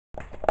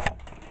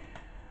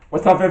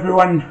What's up,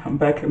 everyone? I'm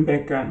back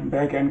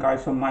again,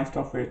 guys. Some nice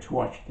stuff for you to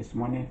watch this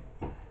morning.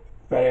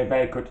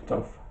 Very good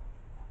stuff.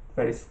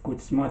 Very good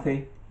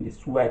smoothie.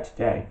 It's wet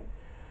day.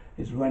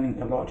 It's raining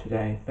a lot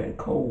today. Very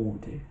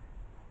cold,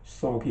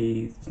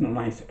 soggy. It's not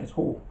nice at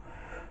all.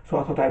 So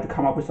I thought I'd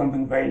come up with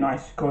something very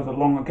nice goes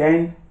along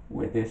again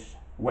with this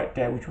wet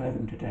day which we're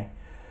having today.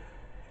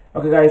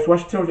 Okay, guys,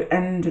 watch till the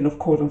end, and of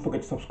course don't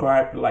forget to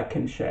subscribe, like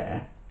and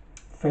share.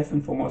 First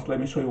and foremost, let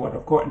me show you what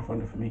I've got in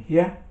front of me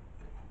here.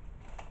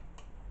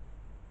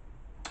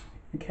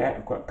 Okay,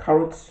 I've got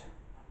carrots,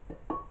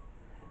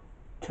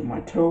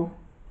 tomato,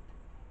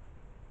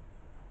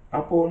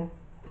 apple,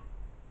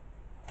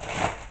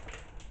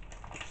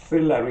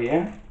 celery,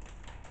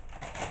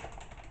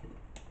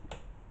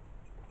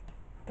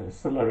 there's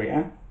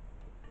celery,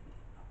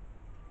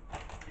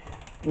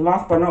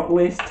 last but not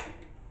least,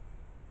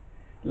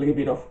 a little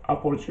bit of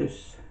apple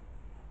juice.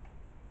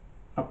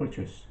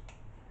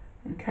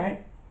 Okay,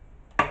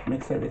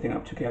 mix everything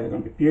up together.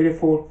 Gonna be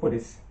beautiful for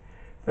this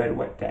very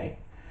wet day.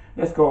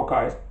 Let's go,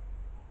 guys.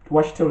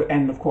 Watch till the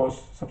end, of course.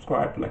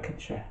 Subscribe, like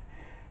and share.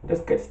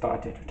 Let's get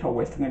started without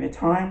wasting any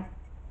time.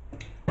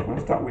 I'm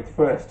gonna start with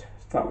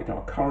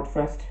our carrot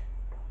first.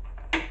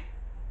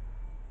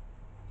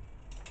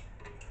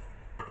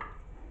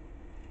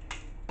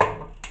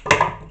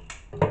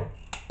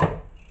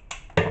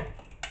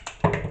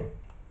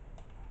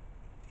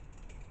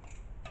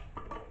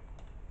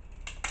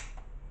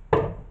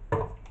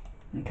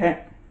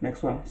 Okay,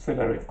 next one,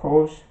 celery, of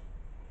course.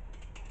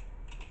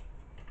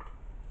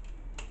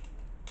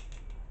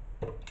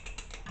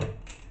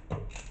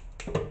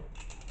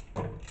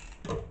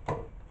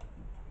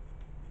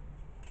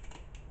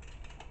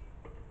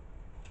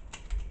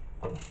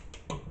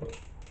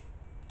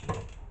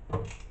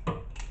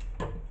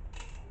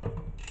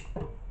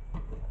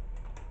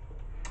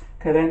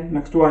 Okay, then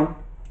next one,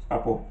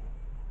 apple.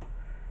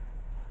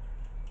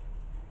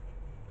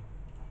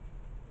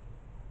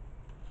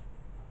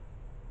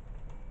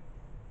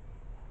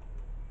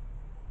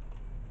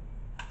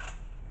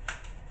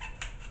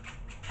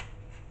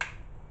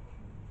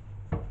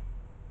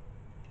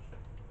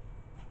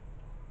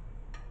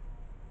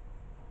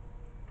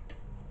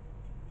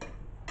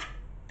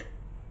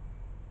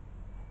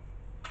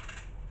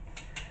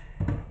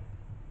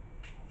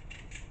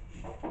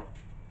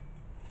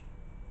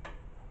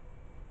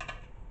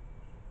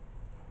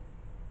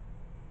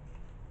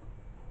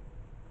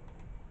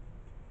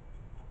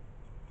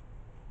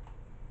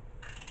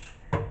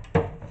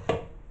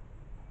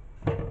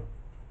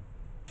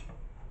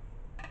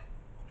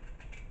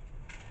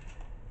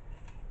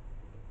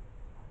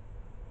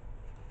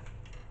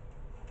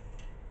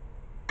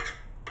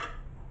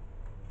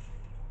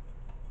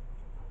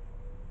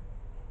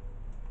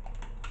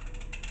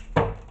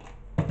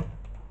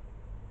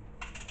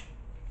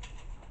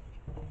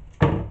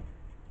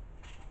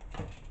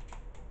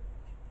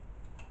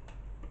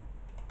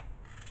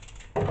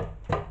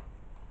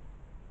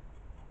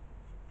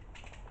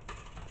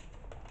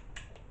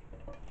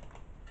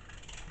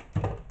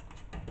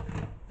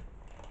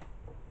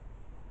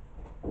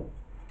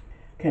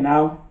 Okay,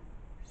 now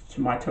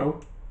tomato.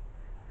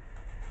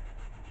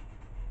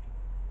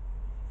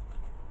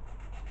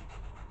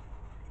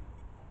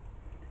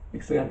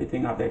 Mix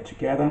everything up there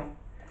together.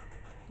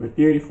 We're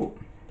beautiful.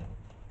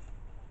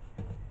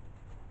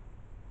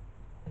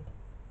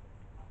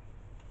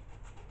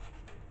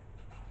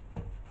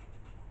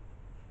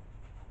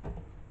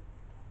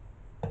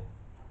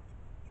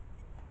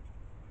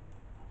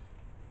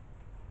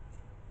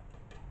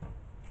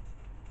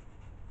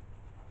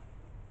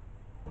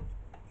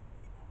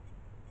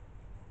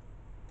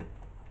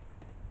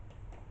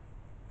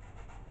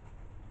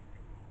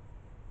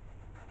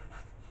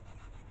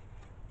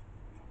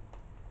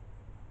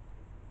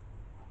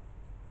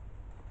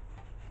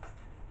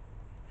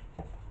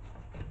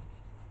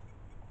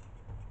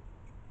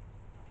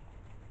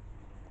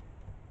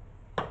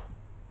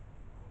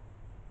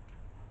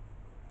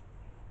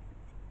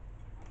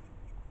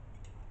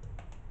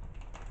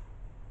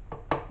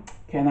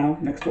 Okay, now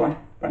next one,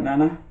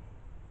 banana.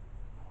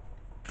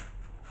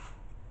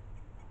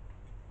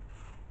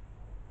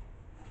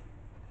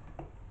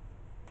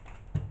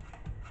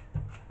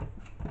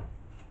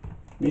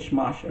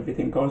 Mishmash,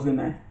 everything goes in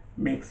there.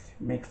 Mix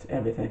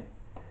everything.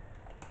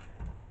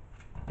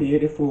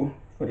 Beautiful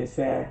for this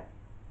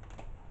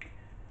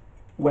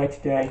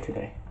wet day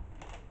today.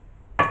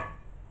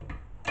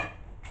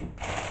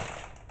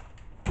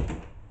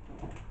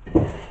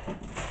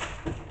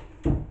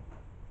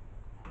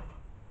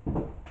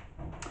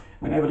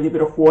 I have a little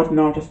bit of water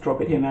now, just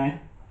drop it in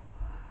there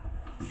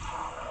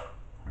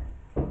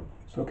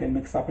so I can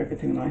mix up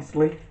everything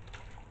nicely.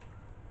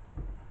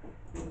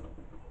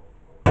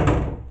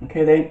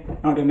 Okay, then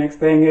now the next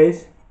thing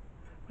is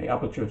the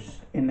apple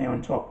juice in there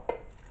on top.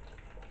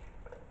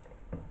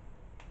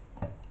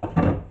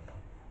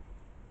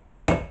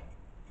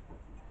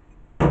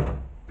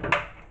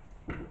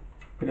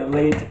 With a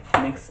lid,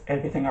 mix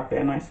everything up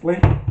there nicely.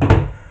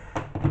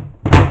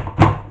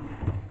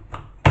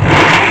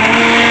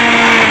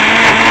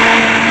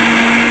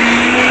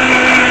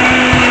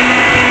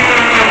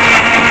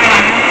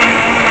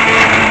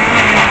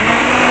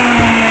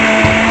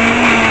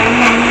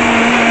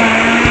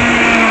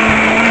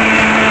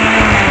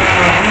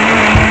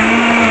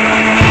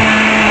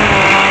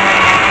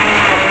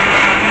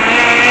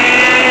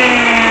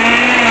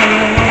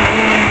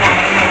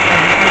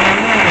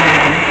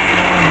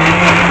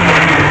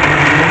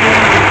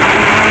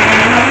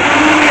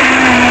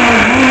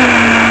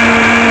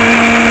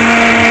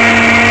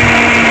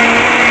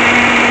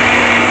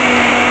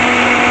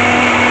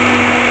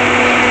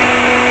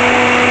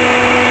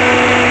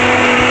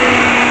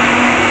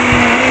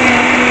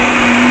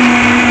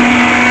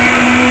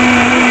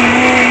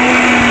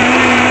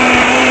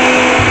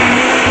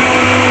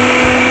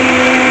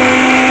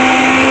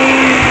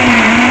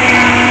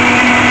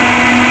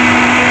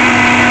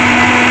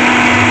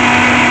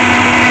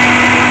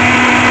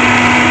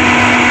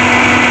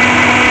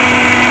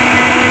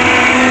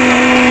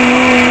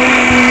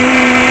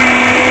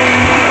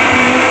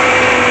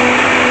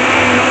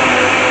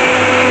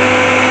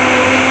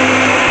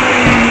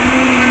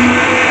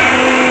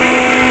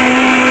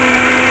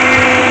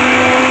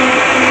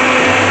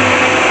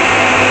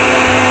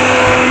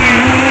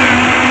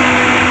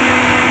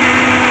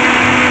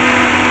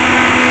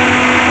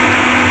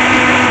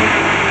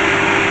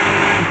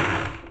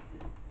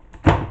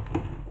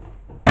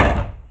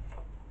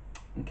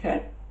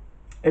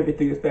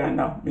 Everything is there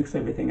now. Mix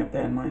everything up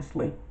there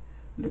nicely.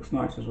 Looks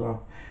nice as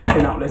well.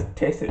 Okay, now let's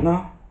taste it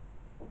now.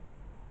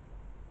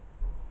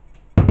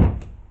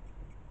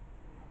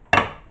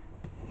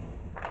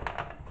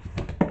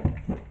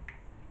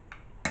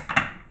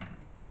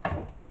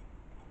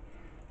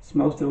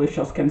 Smells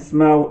delicious. Can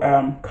smell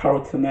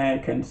carrot in there.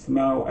 Can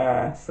smell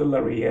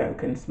celery.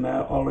 Can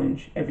smell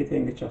orange.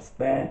 Everything is just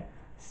there.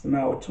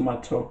 Smell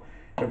tomato.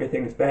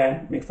 Everything is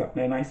there. Mixed up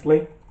there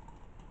nicely.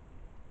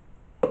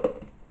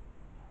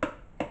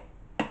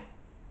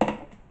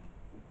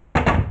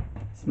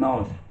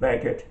 Smells very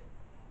good.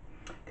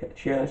 Okay,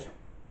 cheers.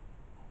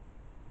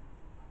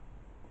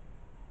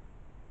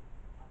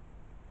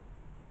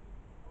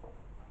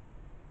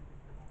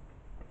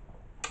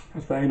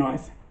 That's very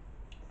nice.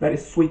 Very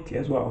sweet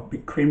as well. Be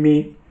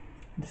creamy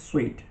and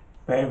sweet.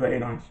 Very, very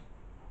nice.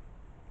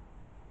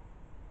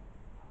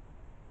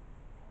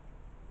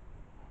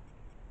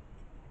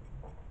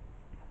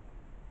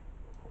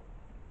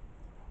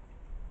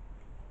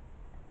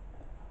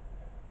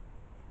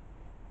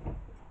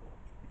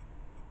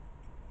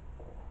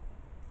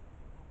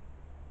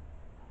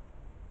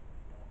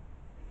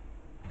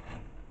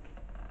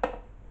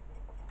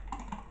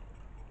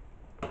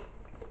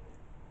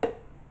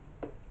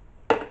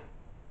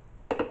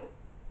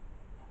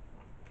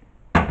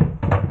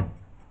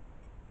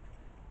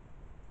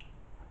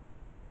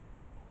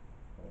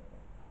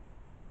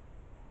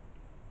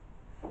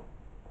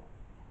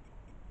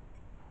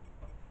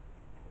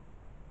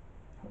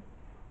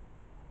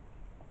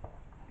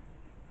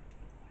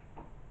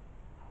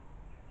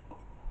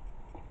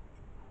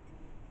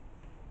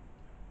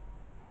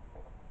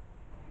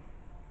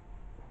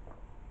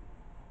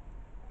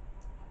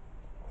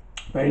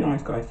 Very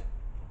nice, guys.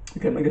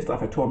 You can make this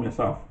stuff at home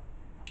yourself.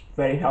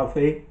 Very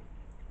healthy,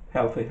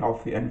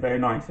 and very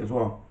nice as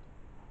well.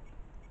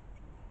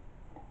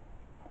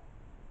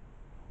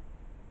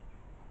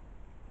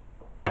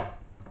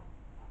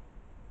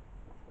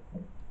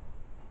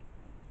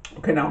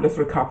 Okay, now let's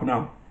recap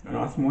now on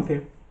our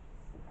smoothie.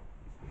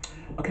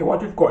 Okay,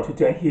 what we've got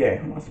today here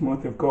on our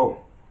smoothie, we've got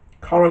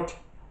carrot,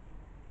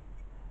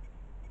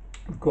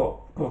 we've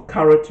got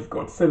carrot, we've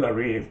got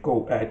celery, we've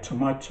got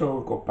tomato,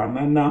 we've got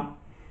banana,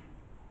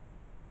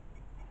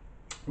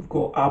 we've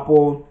got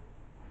apple,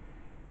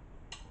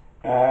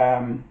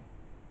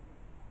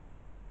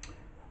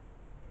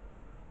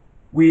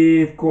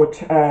 we've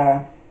got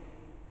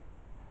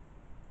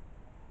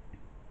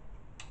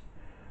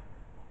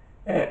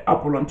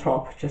apple on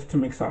top just to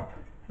mix up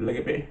a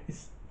little bit.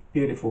 It's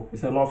beautiful.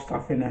 There's a lot of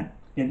stuff in there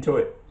into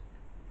it.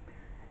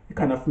 It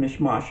kind of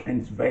mishmash,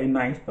 and it's very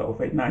nice though,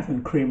 very nice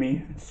and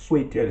creamy and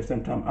sweet at the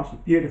same time.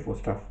 Absolutely beautiful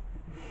stuff.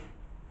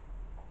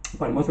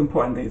 But most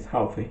importantly, it's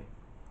healthy.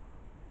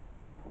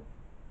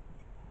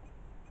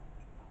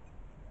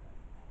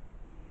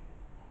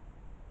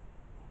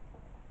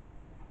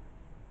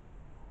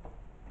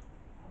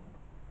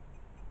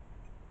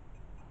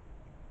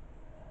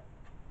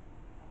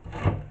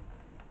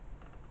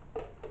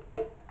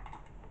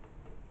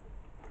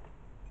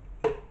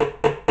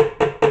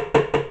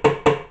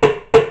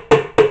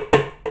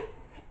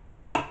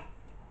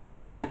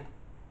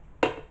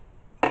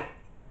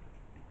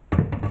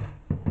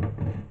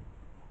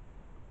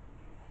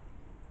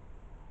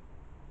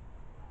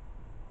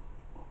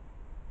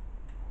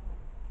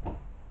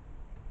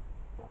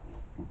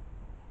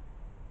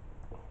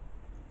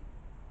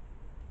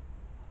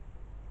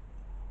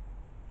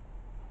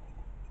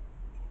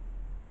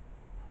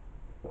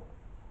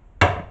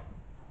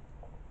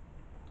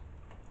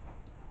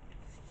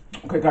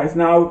 Okay guys,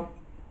 now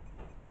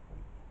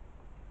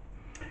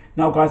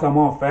guys, I'm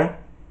off.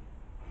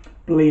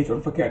 Please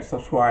don't forget to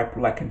subscribe,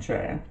 like and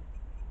share.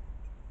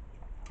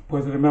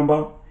 Because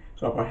remember,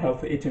 it's all about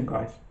healthy eating,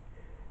 guys.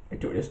 I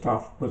do this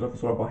stuff because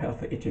it's all about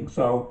healthy eating.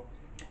 So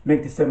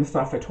make the same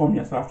stuff at home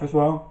yourself as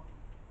well,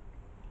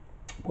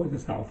 because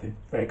it's healthy,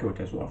 very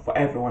good as well for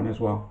everyone as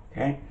well.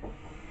 Okay,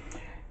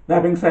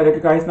 that being said, okay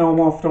guys, now I'm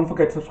off. Don't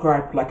forget to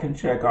subscribe, like and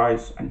share,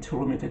 guys. Until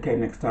we meet again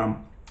next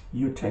time,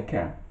 you take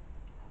care.